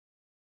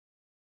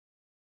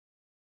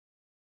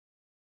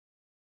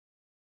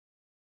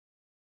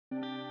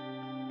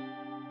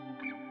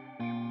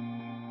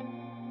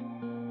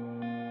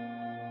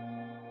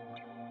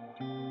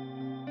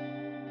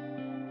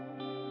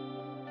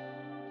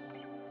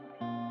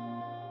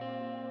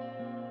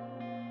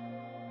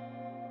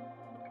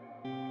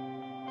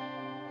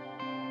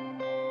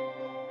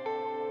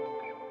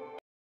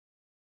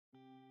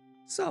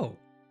So,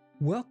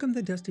 welcome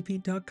to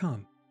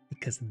TheDustyFeet.com,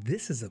 because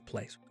this is a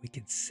place where we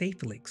can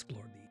safely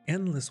explore the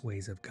endless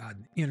ways of God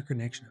and the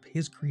interconnection of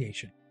His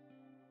creation,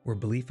 where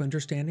belief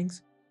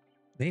understandings,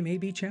 they may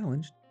be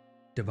challenged,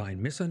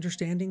 divine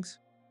misunderstandings,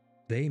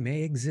 they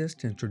may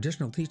exist in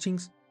traditional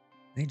teachings,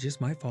 they just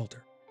might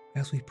falter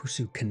as we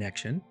pursue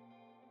connection,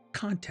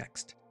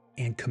 context,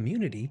 and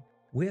community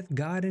with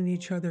God and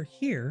each other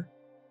here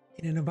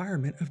in an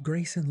environment of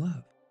grace and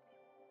love.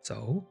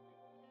 So,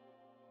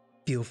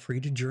 feel free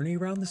to journey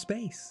around the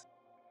space.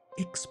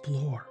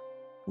 Explore.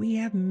 We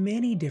have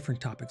many different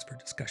topics for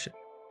discussion.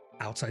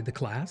 Outside the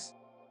class,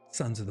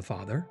 Sons of the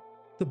Father,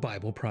 the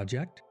Bible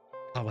Project,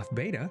 Aleph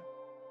Beta,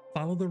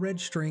 Follow the Red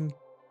String,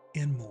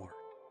 and more.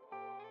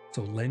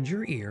 So lend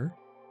your ear,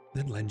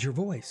 then lend your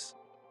voice.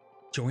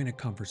 Join a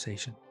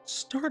conversation,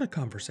 start a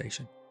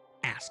conversation,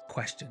 ask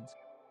questions.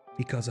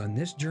 Because on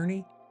this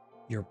journey,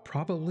 you're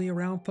probably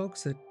around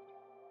folks that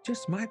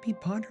just might be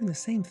pondering the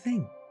same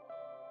thing.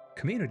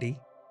 Community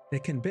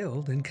that can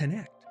build and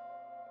connect.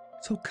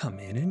 So come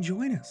in and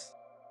join us.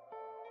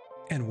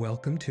 And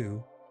welcome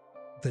to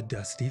The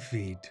Dusty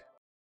Feet.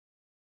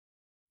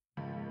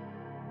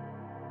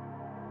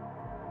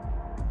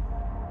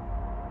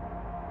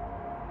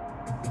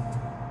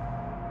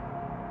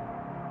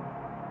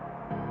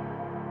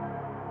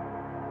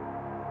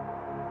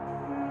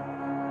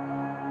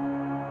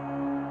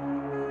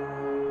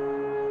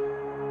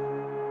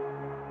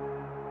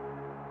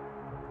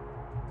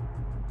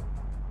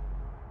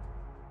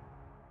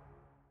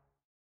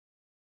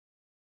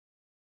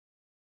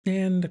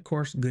 And of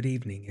course, good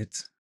evening.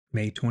 It's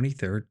May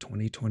 23rd,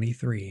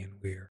 2023, and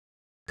we're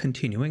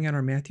continuing on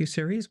our Matthew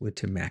series with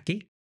Tim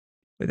Mackie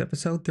with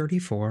episode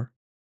 34,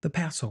 The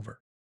Passover.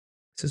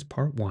 This is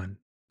part 1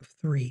 of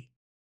 3.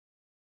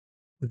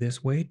 With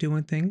this way of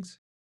doing things,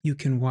 you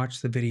can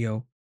watch the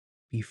video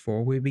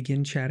before we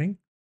begin chatting,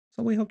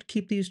 so we hope to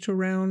keep these to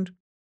around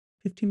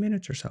 15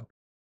 minutes or so.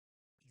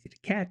 Easy to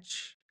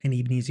catch, and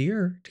even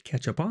easier to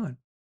catch up on.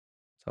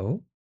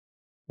 So,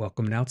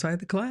 welcome to Outside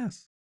the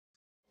Class.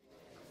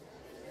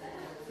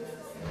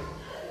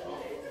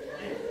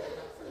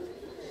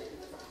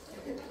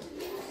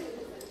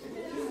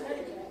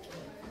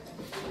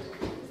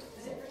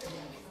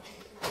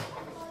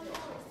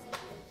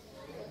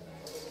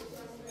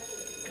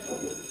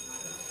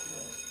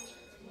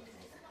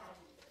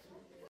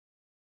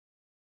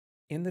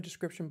 In the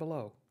description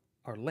below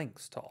are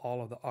links to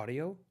all of the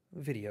audio,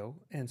 video,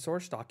 and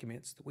source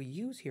documents that we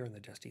use here in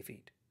the Dusty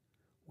Feet.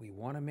 We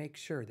want to make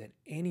sure that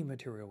any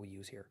material we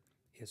use here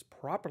is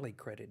properly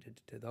credited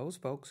to those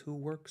folks who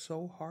work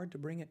so hard to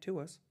bring it to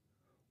us.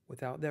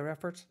 Without their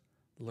efforts,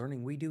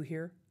 learning we do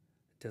here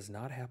does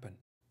not happen.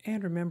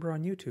 And remember,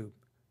 on YouTube,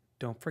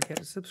 don't forget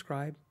to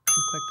subscribe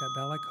and click that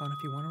bell icon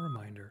if you want a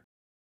reminder.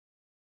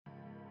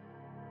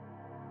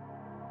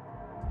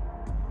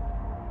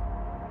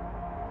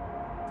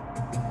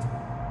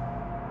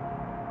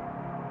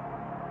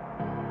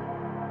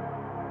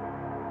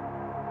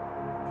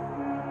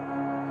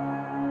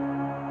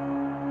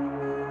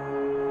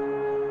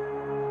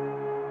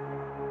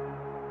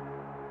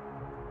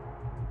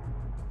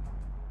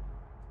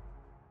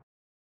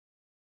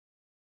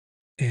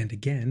 And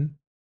again,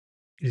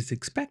 it is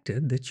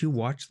expected that you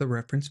watch the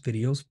reference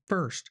videos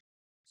first,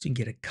 so you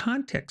get a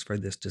context for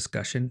this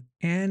discussion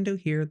and to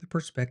hear the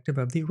perspective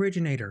of the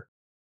originator,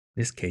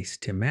 in this case,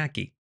 Tim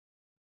Mackie.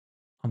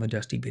 On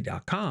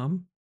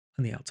TheDustyFeet.com,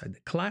 on the Outside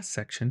the Class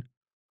section,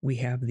 we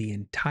have the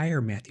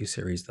entire Matthew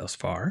series thus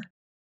far.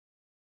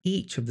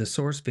 Each of the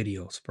source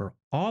videos for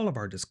all of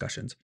our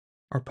discussions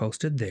are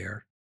posted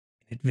there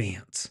in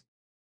advance.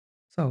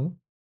 So,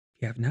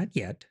 if you have not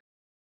yet,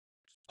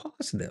 just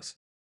pause this.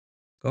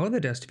 Go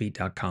to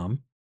TheDustyFeet.com,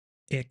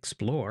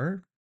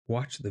 explore,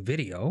 watch the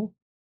video,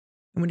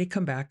 and when you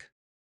come back,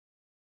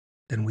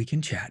 then we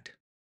can chat.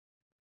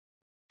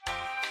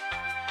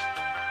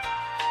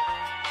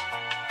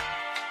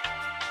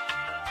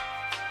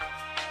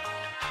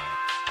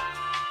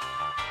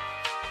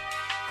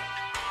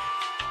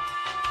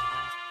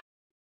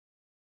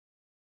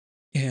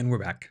 And we're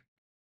back.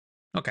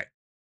 Okay,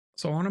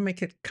 so I want to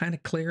make it kind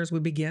of clear as we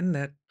begin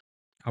that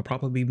I'll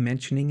probably be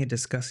mentioning and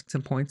discussing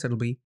some points that'll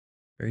be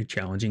very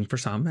challenging for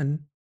some, and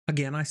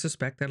again, I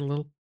suspect that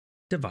it'll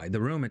divide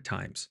the room at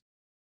times.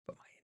 But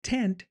my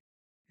intent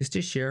is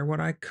to share what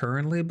I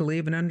currently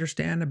believe and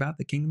understand about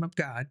the kingdom of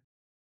God,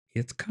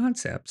 its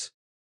concepts,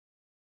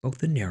 both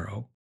the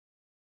narrow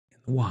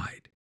and the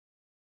wide.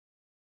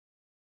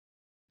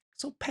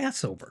 So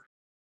Passover,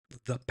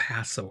 the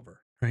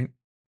Passover, right?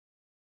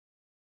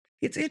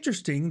 It's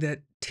interesting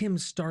that Tim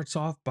starts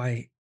off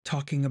by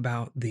talking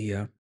about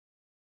the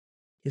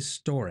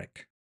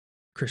historic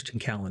Christian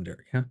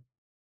calendar. Yeah.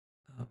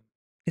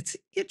 It's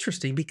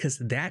interesting because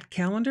that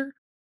calendar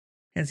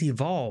has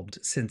evolved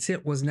since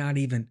it was not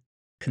even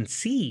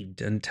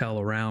conceived until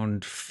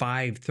around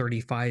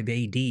 535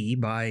 AD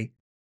by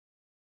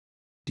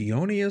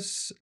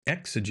Dionysius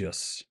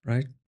Exiguus,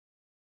 right?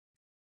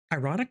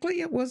 Ironically,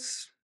 it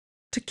was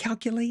to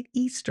calculate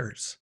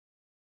Easters.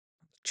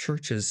 The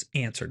church's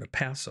answer to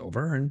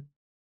Passover, and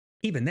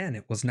Even then,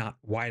 it was not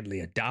widely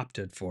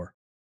adopted for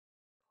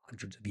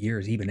hundreds of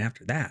years, even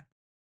after that.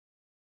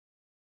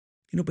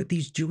 But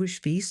these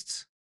Jewish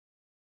feasts,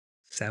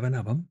 7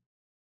 of them,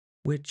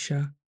 which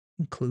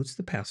includes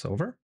the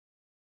Passover,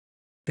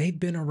 they've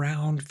been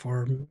around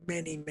for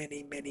many,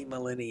 many, many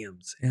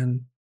millenniums.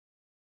 And,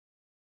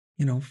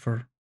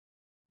 for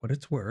what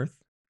it's worth,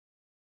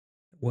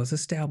 it was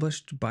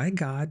established by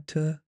God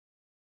to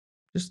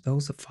just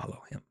those that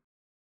follow him.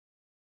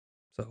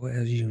 So,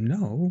 as you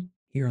know,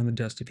 here on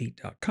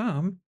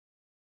TheDustyFeet.com,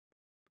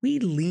 we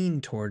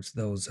lean towards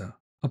those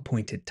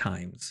appointed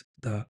times,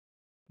 the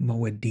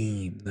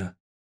Moedim, the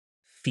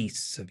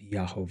feasts of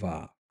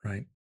Yahovah,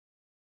 right?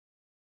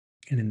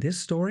 And in this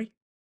story,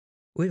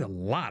 we have a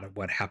lot of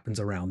what happens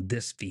around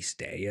this feast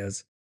day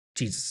as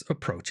Jesus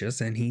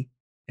approaches and he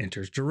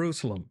enters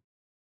Jerusalem.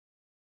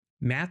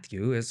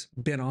 Matthew has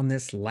been on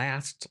this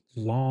last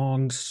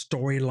long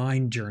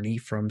storyline journey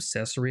from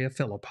Caesarea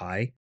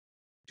Philippi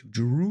to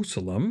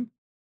Jerusalem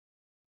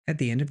at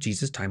the end of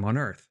Jesus' time on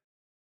earth.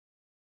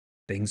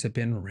 Things have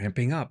been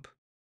ramping up,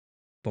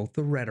 both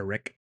the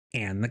rhetoric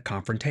and the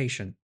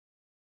confrontation.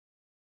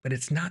 But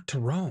it's not to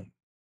Rome,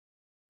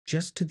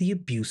 just to the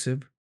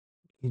abusive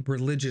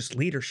religious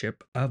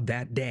leadership of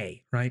that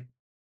day, right?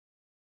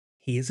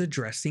 He is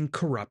addressing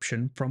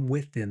corruption from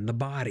within the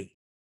body.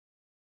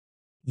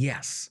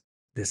 Yes,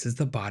 this is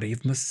the body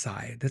of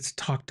Messiah that's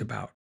talked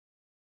about.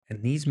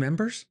 And these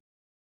members,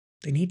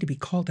 they need to be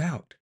called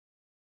out.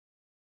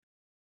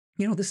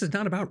 This is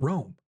not about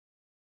Rome,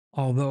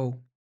 although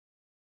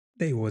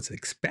they was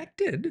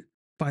expected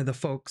by the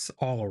folks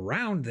all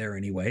around there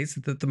anyways,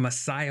 that the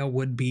Messiah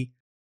would be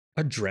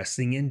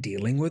addressing and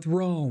dealing with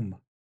Rome.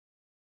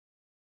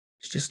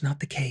 It's just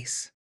not the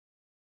case.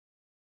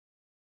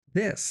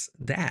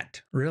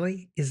 That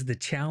really is the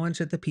challenge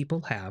that the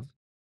people have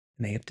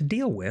and they have to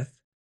deal with.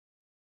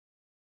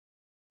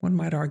 One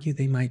might argue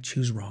they might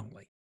choose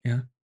wrongly,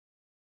 yeah?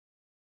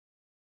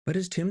 But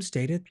as Tim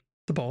stated,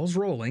 the ball's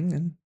rolling,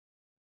 and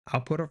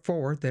I'll put it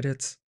forward that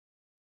it's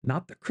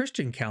not the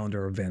Christian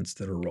calendar events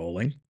that are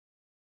rolling,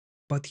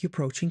 but the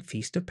approaching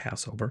Feast of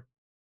Passover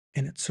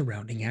and its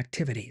surrounding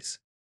activities.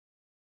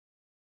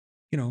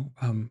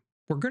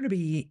 We're going to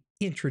be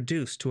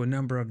introduced to a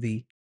number of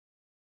the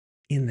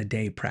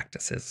in-the-day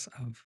practices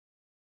of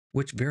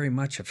which very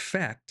much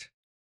affect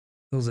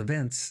those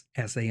events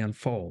as they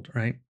unfold,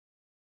 right?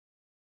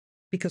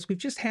 Because we've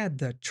just had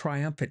the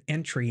triumphant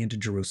entry into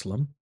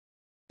Jerusalem.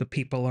 The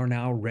people are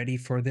now ready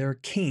for their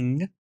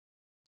king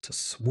to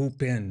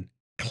swoop in,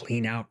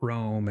 clean out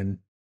Rome,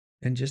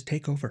 and just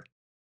take over.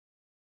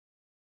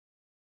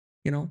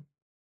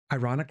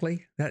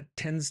 Ironically, that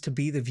tends to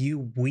be the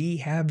view we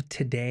have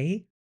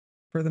today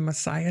for the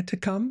Messiah to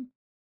come,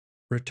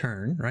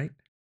 return, right?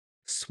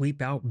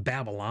 Sweep out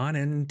Babylon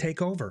and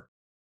take over.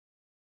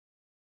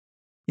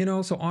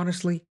 So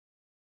honestly,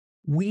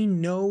 we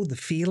know the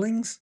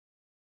feelings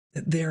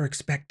that they're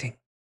expecting.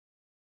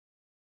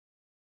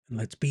 And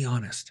let's be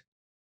honest,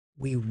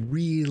 we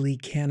really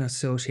can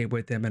associate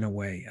with them in a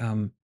way.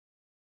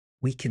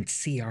 We can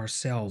see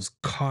ourselves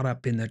caught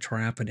up in the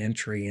triumphant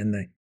entry and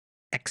the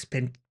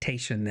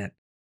expectation that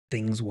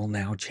things will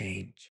now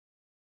change.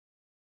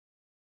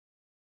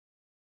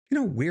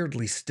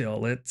 Weirdly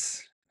still,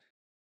 it's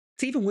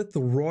even with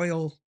the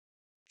royal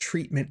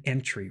treatment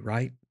entry,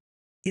 right?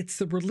 It's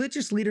the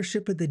religious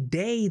leadership of the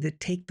day that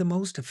take the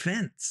most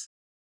offense.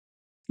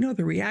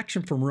 The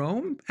reaction from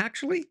Rome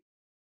actually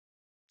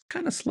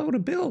kind of slow to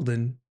build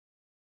and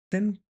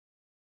then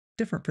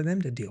different for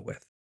them to deal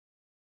with.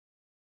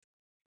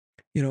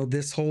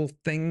 This whole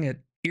thing,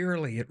 it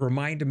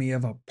reminded me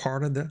of a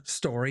part of the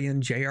story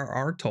in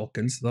J.R.R.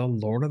 Tolkien's The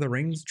Lord of the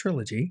Rings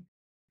trilogy.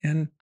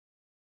 And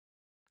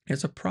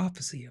it's a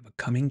prophecy of a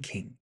coming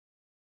king.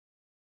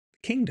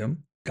 The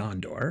kingdom,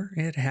 Gondor,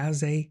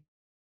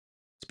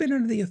 it's been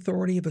under the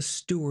authority of a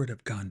steward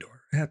of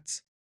Gondor.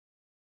 That's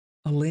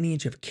a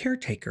lineage of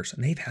caretakers,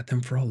 and they've had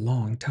them for a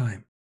long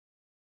time.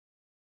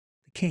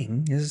 The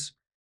king is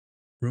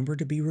rumored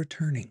to be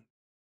returning.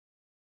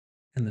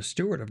 And the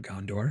steward of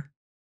Gondor,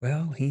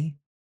 well, he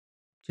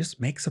just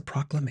makes a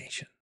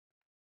proclamation.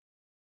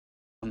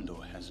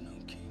 Gondor has no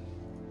king.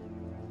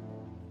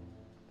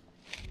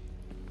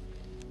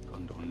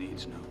 Gondor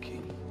needs no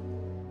king.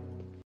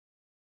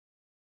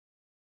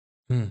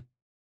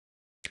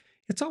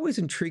 It's always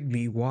intrigued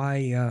me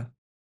why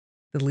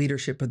the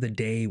leadership of the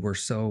day were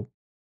so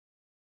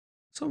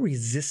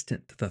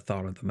resistant to the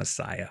thought of the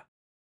Messiah.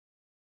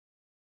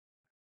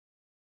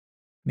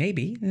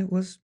 Maybe it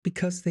was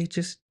because they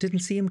just didn't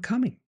see him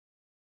coming.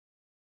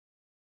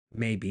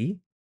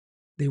 Maybe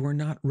they were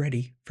not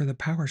ready for the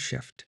power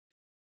shift.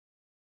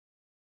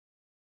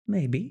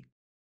 Maybe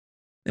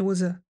it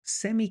was a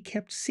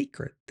semi-kept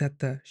secret that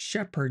the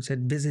shepherds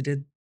had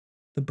visited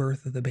the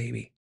birth of the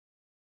baby.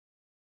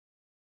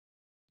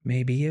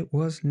 Maybe it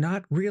was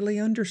not really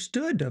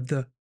understood of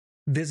the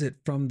visit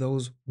from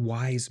those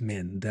wise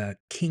men, the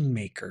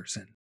kingmakers,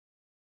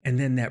 and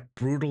then that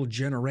brutal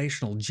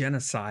generational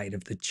genocide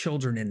of the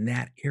children in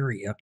that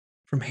area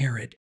from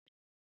Herod.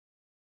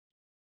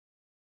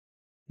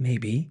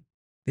 Maybe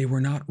They were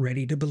not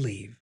ready to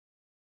believe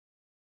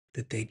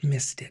that they'd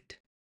missed it.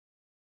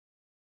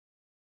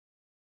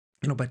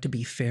 But to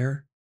be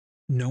fair,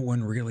 no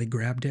one really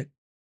grabbed it.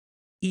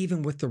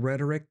 Even with the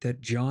rhetoric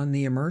that John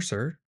the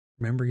Immerser,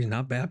 remember he's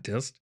not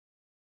Baptist,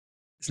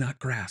 is not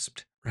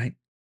grasped, right?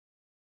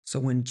 So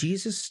when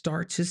Jesus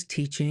starts his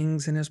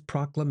teachings and his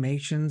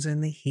proclamations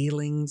and the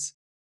healings,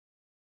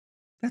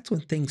 that's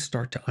when things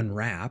start to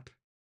unwrap,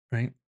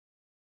 right?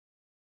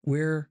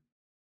 We're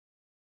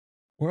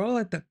all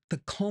at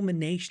the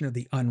culmination of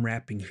the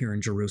unwrapping here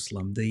in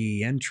Jerusalem,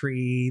 the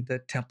entry, the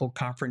temple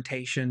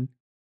confrontation,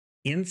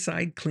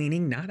 inside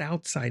cleaning, not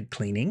outside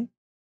cleaning.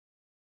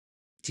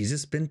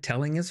 Jesus has been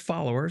telling his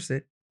followers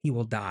that he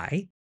will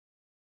die.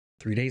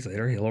 3 days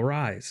later, he'll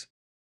arise.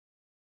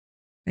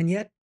 And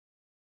yet,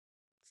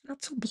 it's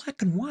not so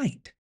black and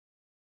white.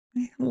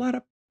 A lot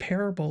of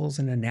parables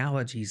and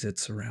analogies that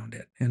surround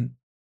it. And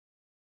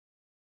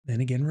then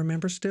again,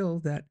 remember still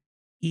that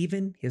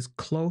even his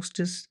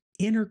closest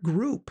inner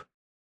group,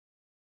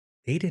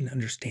 they didn't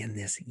understand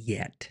this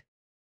yet.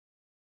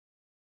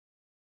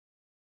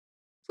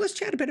 So let's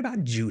chat a bit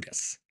about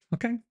Judas,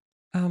 okay?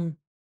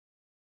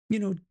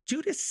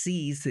 Judas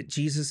sees that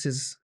Jesus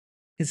is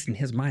in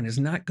his mind is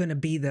not going to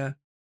be the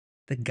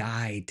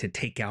guy to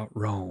take out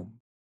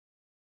Rome.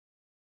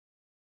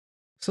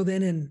 So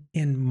then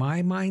in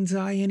my mind's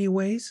eye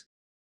anyways,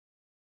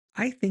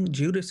 I think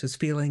Judas is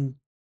feeling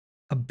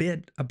a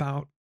bit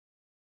about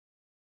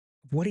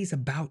what he's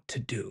about to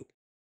do.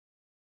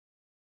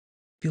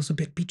 Feels a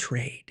bit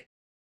betrayed.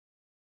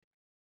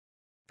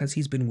 As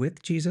he's been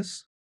with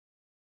Jesus,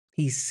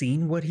 he's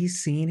seen what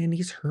he's seen and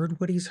he's heard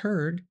what he's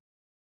heard.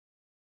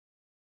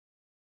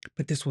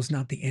 But this was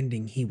not the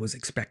ending he was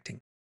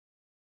expecting.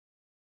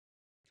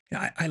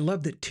 I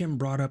love that Tim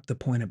brought up the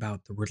point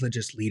about the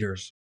religious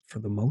leaders, for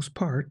the most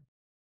part,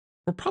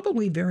 were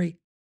probably very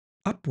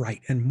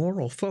upright and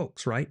moral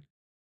folks, right?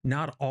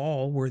 Not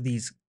all were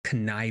these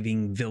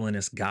conniving,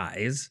 villainous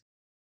guys.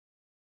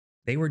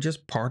 They were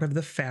just part of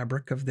the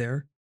fabric of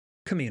their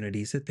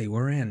communities that they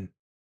were in.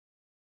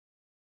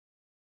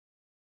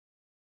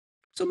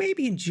 So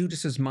maybe in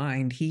Judas's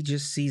mind, he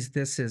just sees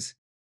this as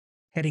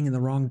heading in the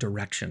wrong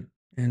direction.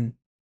 And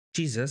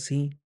Jesus,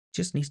 he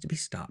just needs to be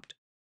stopped.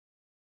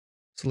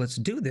 So let's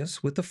do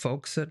this with the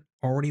folks that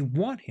already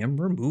want him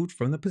removed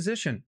from the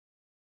position.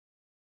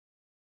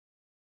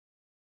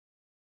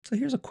 So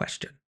here's a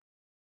question.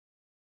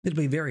 It'll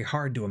be very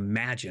hard to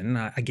imagine,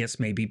 I guess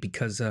maybe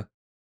because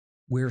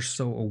we're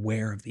so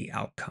aware of the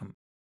outcome.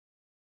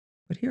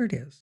 But here it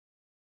is.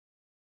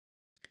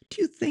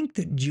 Do you think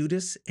that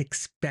Judas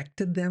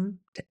expected them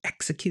to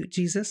execute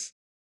Jesus?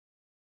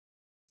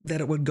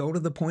 That it would go to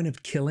the point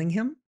of killing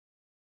him?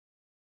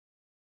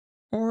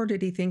 Or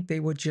did he think they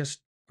would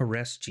just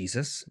arrest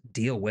Jesus,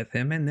 deal with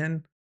him, and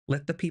then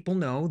let the people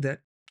know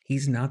that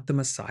he's not the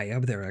Messiah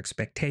of their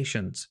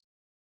expectations?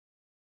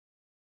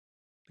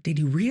 But did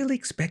he really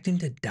expect him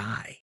to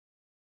die?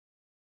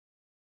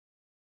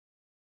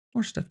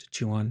 More stuff to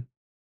chew on.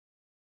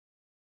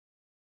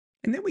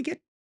 And then we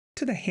get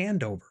to the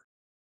handover.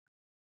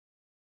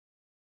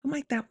 How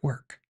might that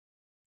work?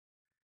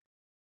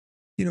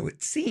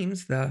 It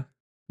seems the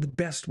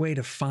best way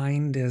to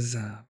find is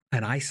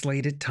an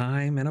isolated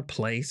time and a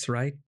place,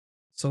 right?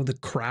 So the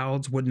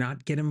crowds would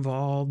not get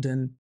involved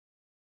and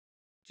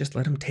just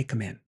let him take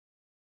him in.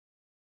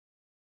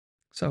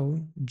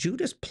 So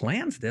Judas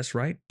plans this,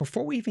 right,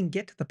 before we even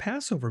get to the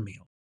Passover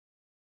meal.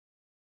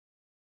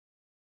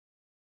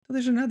 So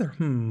there's another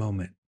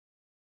moment.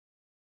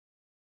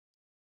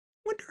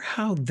 Wonder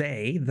how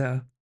they,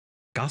 the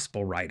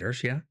gospel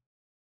writers, how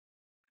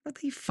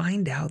they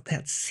find out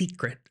that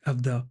secret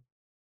of the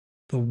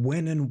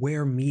when and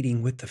where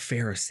meeting with the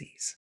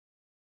Pharisees.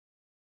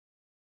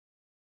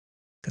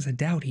 Because I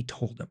doubt he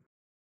told them.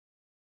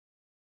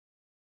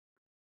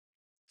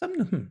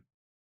 Something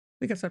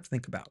we got stuff to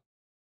think about.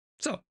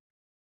 So,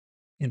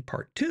 in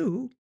part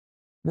 2,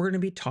 we're going to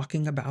be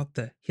talking about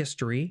the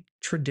history,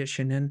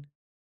 tradition,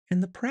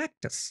 and the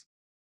practice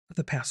of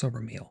the Passover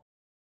meal.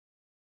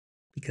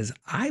 Because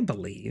I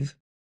believe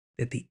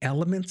that the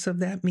elements of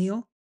that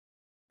meal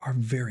are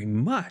very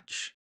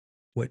much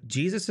what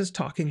Jesus is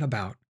talking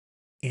about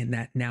in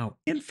that now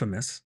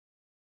infamous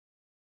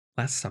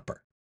Last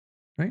Supper,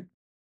 right?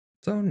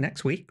 So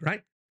next week,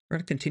 right, we're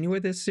going to continue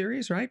with this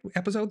series, right?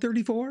 Episode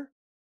 34,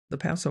 the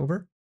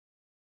Passover,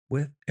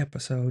 with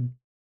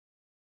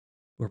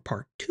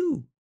part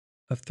 2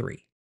 of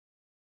 3.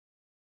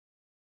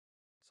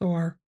 So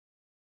our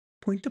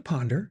point to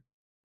ponder,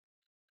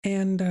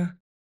 and I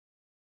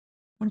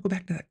want to go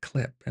back to that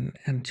clip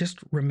and just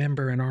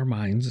remember in our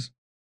minds,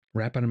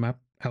 wrapping them up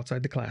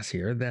outside the class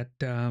here, that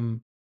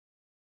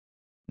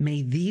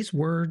may these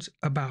words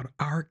about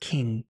our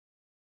King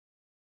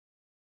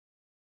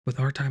with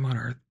our time on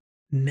earth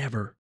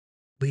never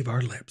leave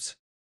our lips.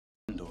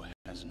 Gondor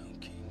has no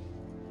king.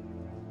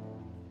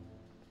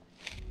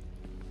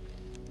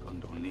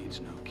 Gondor needs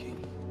no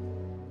king.